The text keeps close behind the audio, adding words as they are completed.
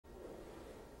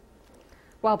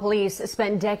While police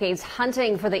spent decades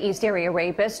hunting for the East Area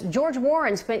rapist, George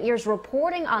Warren spent years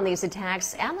reporting on these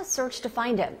attacks and the search to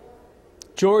find him.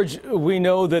 George, we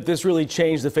know that this really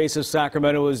changed the face of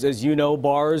Sacramento. As you know,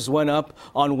 bars went up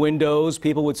on windows.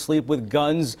 People would sleep with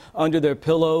guns under their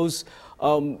pillows.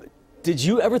 Did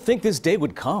you ever think this day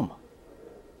would come?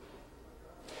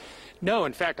 No.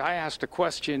 In fact, I asked a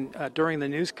question during the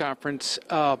news conference.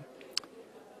 A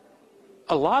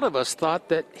lot of us thought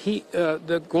that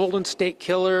the Golden State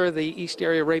Killer, the East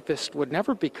Area rapist, would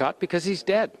never be caught because he's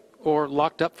dead or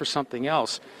locked up for something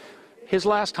else. His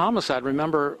last homicide,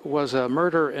 remember, was a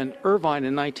murder in Irvine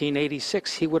in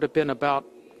 1986. He would have been about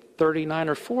 39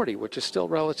 or 40, which is still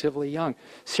relatively young.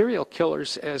 Serial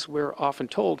killers, as we're often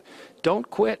told, don't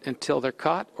quit until they're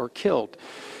caught or killed.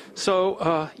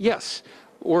 So, yes,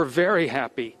 we're very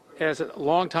happy. As a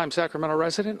longtime Sacramento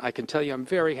resident, I can tell you I'm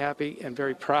very happy and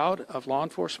very proud of law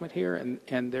enforcement here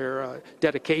and their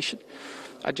dedication.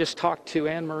 I just talked to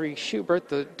Anne Marie Schubert,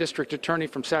 the district attorney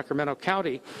from Sacramento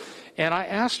County, and I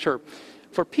asked her,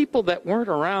 for people that weren't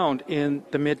around in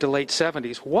the mid to late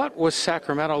 70s, what was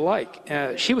Sacramento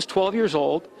like? She was 12 years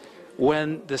old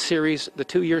when the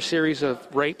 2-year series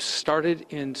of rapes started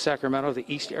in Sacramento, the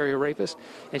East Area Rapist,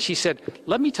 and she said,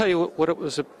 let me tell you what it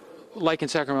was like in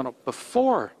Sacramento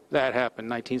before that happened,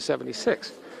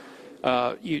 1976.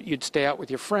 You'd stay out with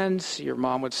your friends. Your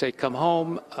mom would say, come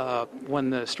home. When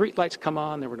the street lights come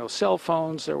on, there were no cell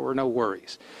phones. There were no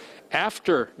worries.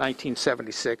 After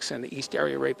 1976 and the East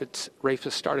Area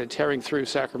rapists started tearing through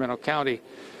Sacramento County,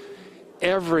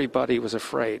 everybody was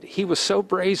afraid. He was so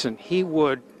brazen, he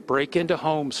would break into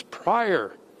homes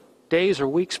days or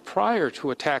weeks prior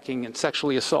to attacking and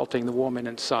sexually assaulting the woman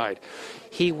inside.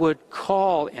 He would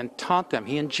call and taunt them.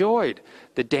 He enjoyed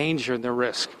the danger and the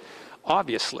risk,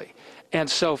 obviously. And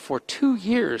so for 2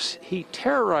 years, he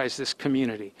terrorized this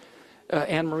community.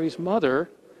 Anne Marie's mother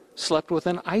slept with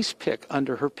an ice pick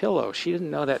under her pillow. She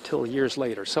didn't know that till years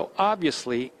later. So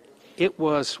obviously, it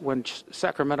was when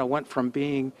Sacramento went from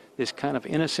being this kind of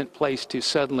innocent place to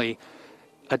suddenly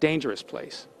a dangerous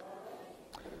place.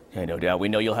 Yeah, no doubt. We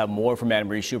know you'll have more from Anne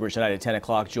Marie Schubert tonight at 10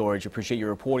 o'clock, George. Appreciate your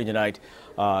reporting tonight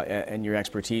and your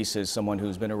expertise as someone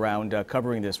who's been around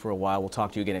covering this for a while. We'll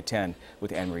talk to you again at 10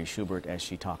 with Anne Marie Schubert as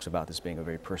she talks about this being a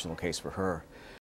very personal case for her.